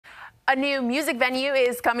A new music venue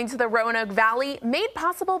is coming to the Roanoke Valley, made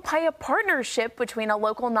possible by a partnership between a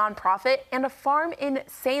local nonprofit and a farm in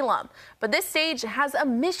Salem. But this stage has a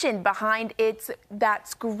mission behind it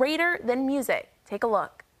that's greater than music. Take a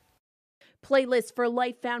look. Playlist for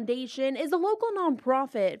Life Foundation is a local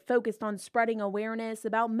nonprofit focused on spreading awareness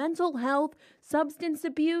about mental health, substance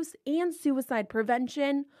abuse, and suicide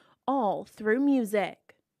prevention, all through music.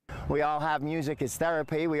 We all have music as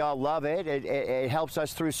therapy. We all love it. It helps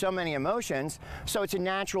us through so many emotions. So it's a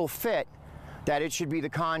natural fit that it should be the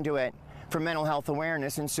conduit for mental health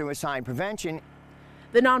awareness and suicide prevention.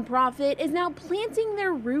 The nonprofit is now planting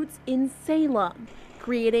their roots in Salem,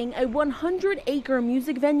 creating a 100-acre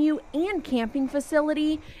music venue and camping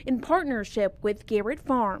facility in partnership with Garrett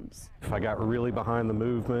Farms. I got really behind the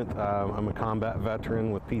movement. I'm a combat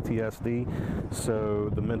veteran with PTSD, so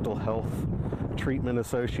the Mental Health Treatment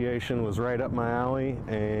Association was right up my alley,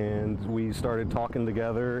 and we started talking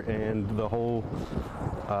together, and the whole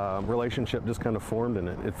relationship just kind of formed in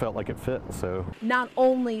it. It felt like it fit. So not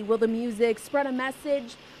only will the music spread a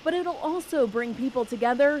message, but it'll also bring people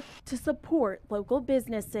together to support local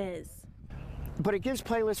businesses. But it gives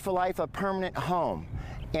Playlist for Life a permanent home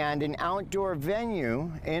and an outdoor venue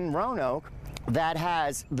in Roanoke that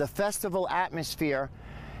has the festival atmosphere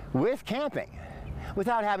with camping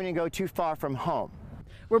without having to go too far from home.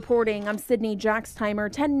 Reporting, I'm Sydney Jackstimer,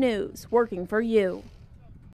 10 News, working for you.